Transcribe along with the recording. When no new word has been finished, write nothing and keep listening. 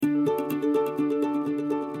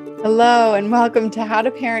Hello, and welcome to How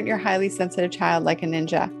to Parent Your Highly Sensitive Child Like a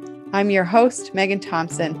Ninja. I'm your host, Megan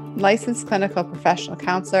Thompson, licensed clinical professional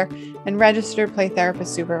counselor and registered play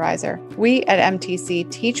therapist supervisor. We at MTC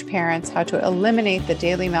teach parents how to eliminate the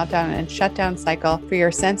daily meltdown and shutdown cycle for your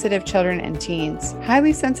sensitive children and teens.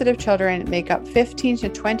 Highly sensitive children make up 15 to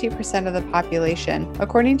 20% of the population,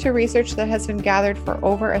 according to research that has been gathered for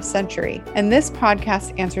over a century. And this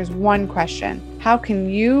podcast answers one question: how can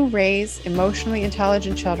you raise emotionally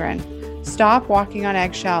intelligent children, stop walking on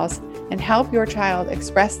eggshells, and help your child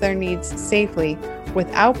express their needs safely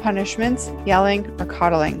without punishments, yelling, or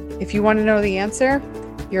coddling? If you want to know the answer,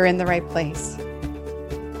 you're in the right place.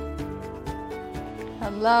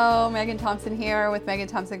 Hello, Megan Thompson here with Megan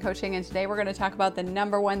Thompson Coaching, and today we're going to talk about the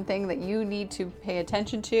number one thing that you need to pay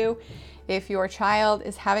attention to if your child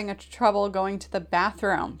is having trouble going to the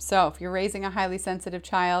bathroom. So if you're raising a highly sensitive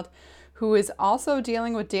child who is also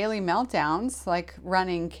dealing with daily meltdowns like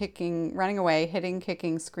running, kicking, running away, hitting,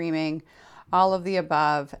 kicking, screaming, all of the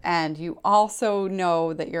above, and you also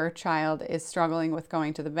know that your child is struggling with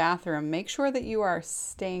going to the bathroom, make sure that you are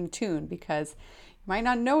staying tuned, because you might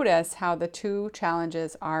not notice how the two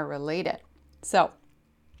challenges are related. So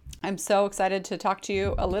I'm so excited to talk to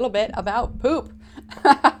you a little bit about poop.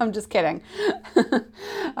 I'm just kidding.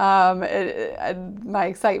 My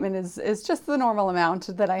excitement is just the normal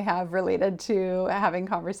amount that I have related to having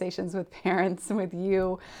conversations with parents, with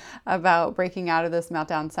you, about breaking out of this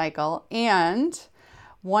meltdown cycle. And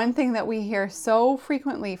one thing that we hear so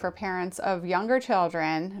frequently for parents of younger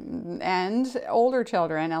children and older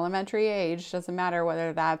children, elementary age, doesn't matter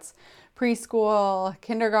whether that's preschool,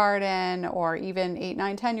 kindergarten, or even 8,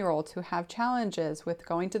 9, 10-year-olds who have challenges with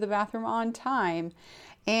going to the bathroom on time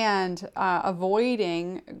and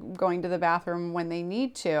avoiding going to the bathroom when they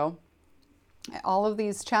need to. All of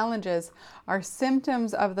these challenges are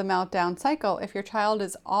symptoms of the meltdown cycle if your child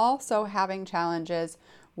is also having challenges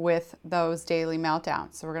with those daily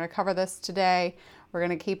meltdowns. So we're going to cover this today. We're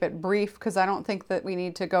going to keep it brief because I don't think that we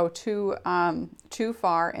need to go too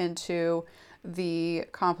far into the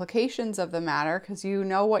complications of the matter, because you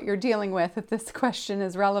know what you're dealing with if this question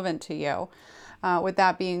is relevant to you. With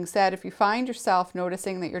that being said, if you find yourself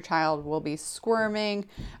noticing that your child will be squirming,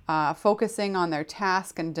 focusing on their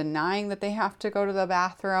task and denying that they have to go to the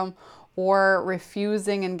bathroom, or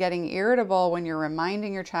refusing and getting irritable when you're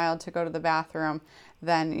reminding your child to go to the bathroom,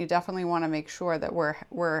 then you definitely want to make sure that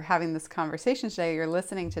we're having this conversation today. You're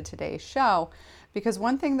listening to today's show, because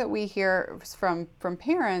one thing that we hear from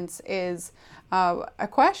parents is a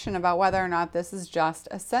question about whether or not this is just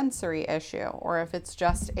a sensory issue or if it's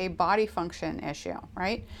just a body function issue,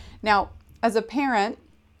 right? Now, as a parent,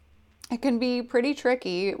 it can be pretty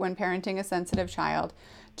tricky when parenting a sensitive child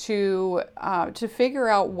to figure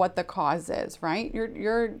out what the cause is, right?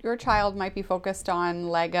 Your child might be focused on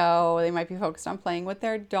Lego, they might be focused on playing with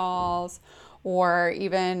their dolls, or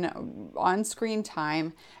even on screen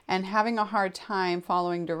time, and having a hard time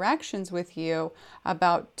following directions with you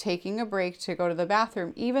about taking a break to go to the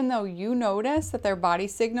bathroom, even though you notice that their body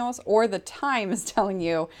signals or the time is telling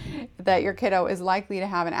you that your kiddo is likely to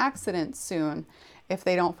have an accident soon if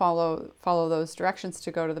they don't follow those directions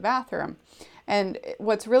to go to the bathroom. And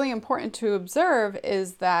what's really important to observe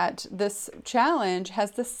is that this challenge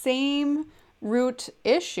has the same root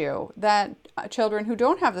issue that children who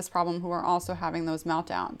don't have this problem who are also having those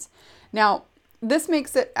meltdowns. Now, this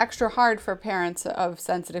makes it extra hard for parents of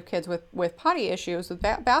sensitive kids with potty issues, with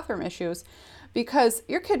bathroom issues, because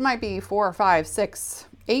your kid might be 4 or 5, 6,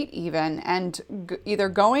 8 even, and either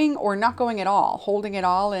going or not going at all, holding it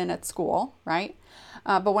all in at school, right?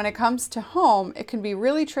 But when it comes to home, it can be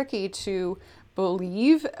really tricky to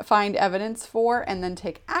believe, find evidence for, and then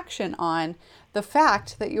take action on the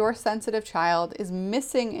fact that your sensitive child is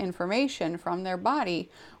missing information from their body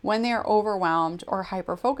when they are overwhelmed or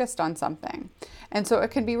hyper-focused on something. And so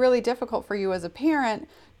it can be really difficult for you as a parent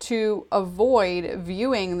to avoid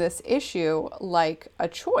viewing this issue like a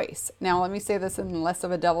choice. Now, let me say this in less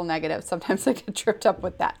of a double negative. Sometimes I get tripped up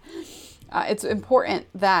with that. It's important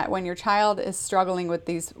that when your child is struggling with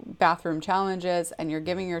these bathroom challenges and you're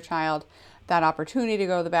giving your child that opportunity to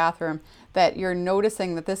go to the bathroom, that you're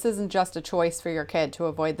noticing that this isn't just a choice for your kid to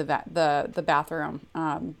avoid the bathroom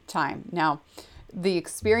time. Now, the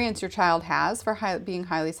experience your child has for being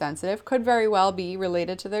highly sensitive could very well be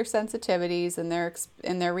related to their sensitivities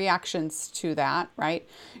and their reactions to that, right?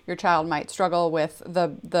 Your child might struggle with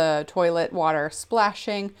the toilet water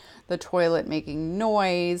splashing, the toilet making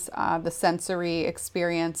noise, the sensory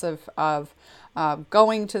experience of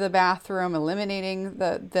going to the bathroom, eliminating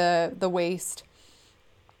the waste.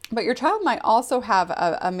 But your child might also have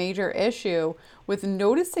a major issue with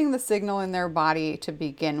noticing the signal in their body to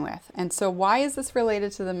begin with. And so why is this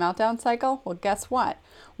related to the meltdown cycle? Well, guess what?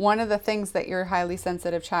 One of the things that your highly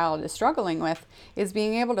sensitive child is struggling with is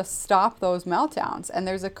being able to stop those meltdowns. And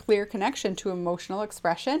there's a clear connection to emotional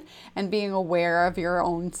expression and being aware of your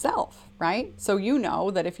own self, right? So you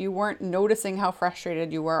know that if you weren't noticing how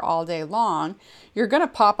frustrated you were all day long, you're going to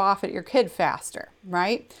pop off at your kid faster,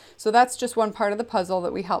 right? So that's just one part of the puzzle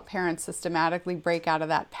that we help parents systematically break out of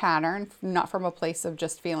that pattern, not from a place of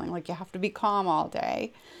just feeling like you have to be calm all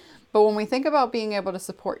day. But when we think about being able to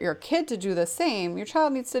support your kid to do the same, your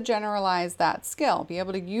child needs to generalize that skill, be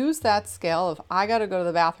able to use that skill of, I got to go to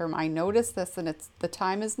the bathroom, I noticed this and the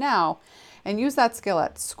time is now, and use that skill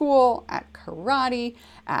at school, at karate,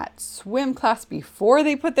 at swim class before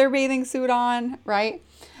they put their bathing suit on, right?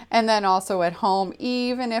 And then also at home,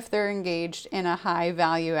 even if they're engaged in a high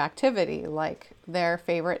value activity like their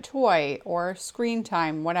favorite toy or screen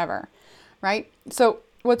time, whatever, right? So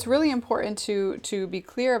what's really important to be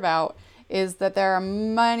clear about is that there are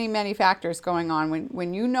many, many factors going on.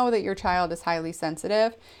 When you know that your child is highly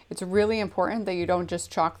sensitive, it's really important that you don't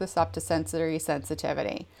just chalk this up to sensory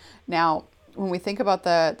sensitivity. Now, when we think about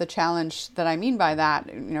the challenge that I mean by that,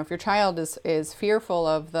 if your child is fearful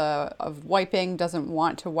of wiping, doesn't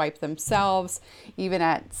want to wipe themselves, even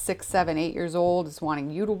at 6, 7, 8 years old, is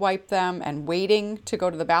wanting you to wipe them and waiting to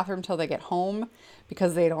go to the bathroom till they get home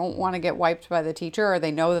because they don't want to get wiped by the teacher, or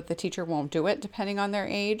they know that the teacher won't do it depending on their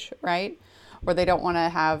age, right? Or they don't want to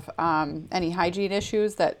have any hygiene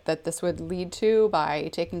issues that this would lead to by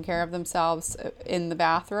taking care of themselves in the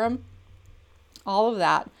bathroom. All of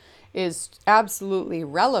that is absolutely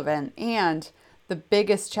relevant, and the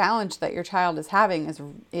biggest challenge that your child is having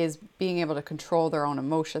is being able to control their own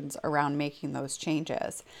emotions around making those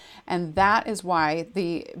changes. And that is why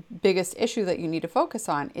the biggest issue that you need to focus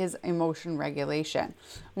on is emotion regulation.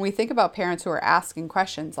 When we think about parents who are asking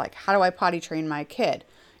questions like, how do I potty train my kid?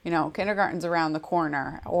 Kindergarten's around the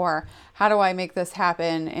corner, or how do I make this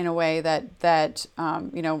happen in a way that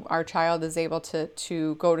our child is able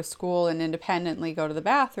to go to school and independently go to the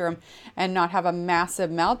bathroom and not have a massive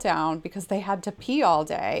meltdown because they had to pee all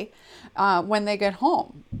day when they get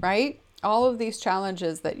home, right? All of these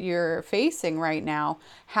challenges that you're facing right now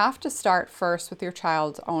have to start first with your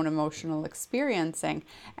child's own emotional experiencing.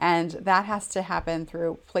 And that has to happen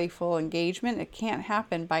through playful engagement. It can't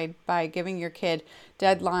happen by giving your kid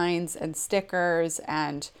deadlines and stickers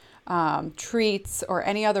and treats or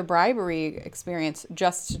any other bribery experience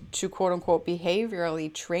just to quote unquote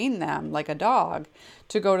behaviorally train them like a dog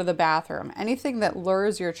to go to the bathroom. Anything that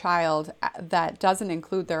lures your child that doesn't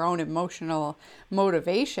include their own emotional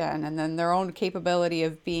motivation and then their own capability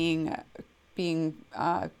of being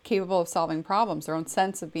capable of solving problems, their own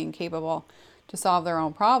sense of being capable to solve their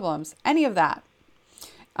own problems, any of that,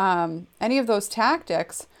 any of those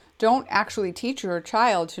tactics don't actually teach your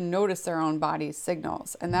child to notice their own body's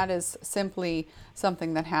signals. And that is simply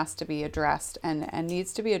something that has to be addressed and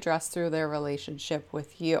needs to be addressed through their relationship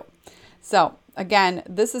with you. So again,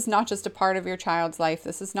 this is not just a part of your child's life.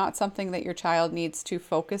 This is not something that your child needs to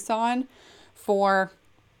focus on for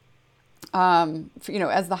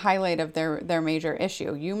as the highlight of their major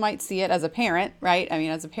issue. You might see it as a parent, right? I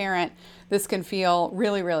mean, as a parent, this can feel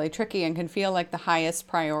really, really tricky and can feel like the highest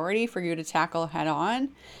priority for you to tackle head on.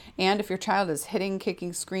 And if your child is hitting,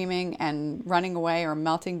 kicking, screaming, and running away or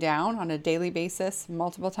melting down on a daily basis,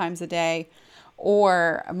 multiple times a day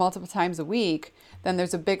or multiple times a week, then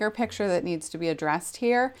there's a bigger picture that needs to be addressed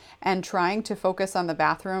here. And trying to focus on the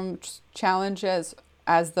bathroom challenges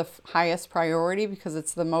as the highest priority because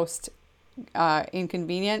it's the most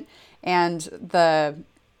inconvenient and the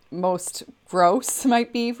most gross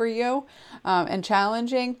might be for you and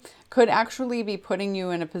challenging could actually be putting you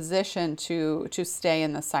in a position to stay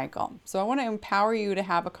in the cycle. So I want to empower you to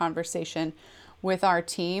have a conversation with our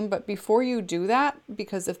team. But before you do that,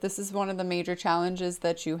 because if this is one of the major challenges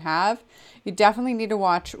that you have, you definitely need to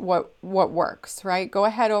watch what works, right? Go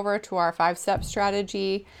ahead over to our 5-step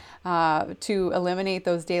strategy to eliminate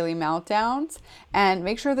those daily meltdowns and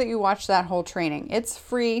make sure that you watch that whole training. It's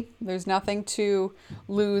free. There's nothing to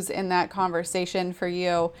lose in that conversation for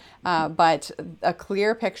you, but a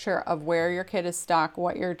clear picture of where your kid is stuck,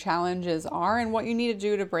 what your challenges are, and what you need to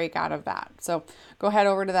do to break out of that. So go ahead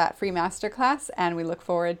over to that free masterclass, and we look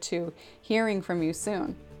forward to hearing from you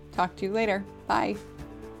soon. Talk to you later. Bye.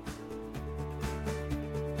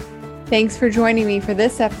 Thanks for joining me for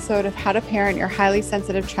this episode of How to Parent Your Highly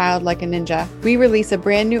Sensitive Child Like a Ninja. We release a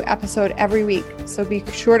brand new episode every week, so be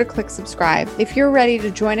sure to click subscribe. If you're ready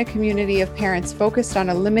to join a community of parents focused on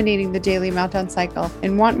eliminating the daily meltdown cycle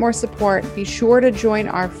and want more support, be sure to join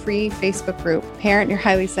our free Facebook group, Parent Your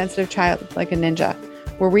Highly Sensitive Child Like a Ninja,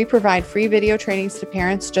 where we provide free video trainings to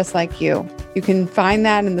parents just like you. You can find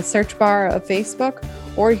that in the search bar of Facebook,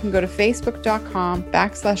 or you can go to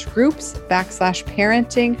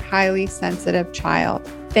facebook.com/groups/parenting highly sensitive child.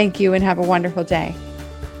 Thank you and have a wonderful day.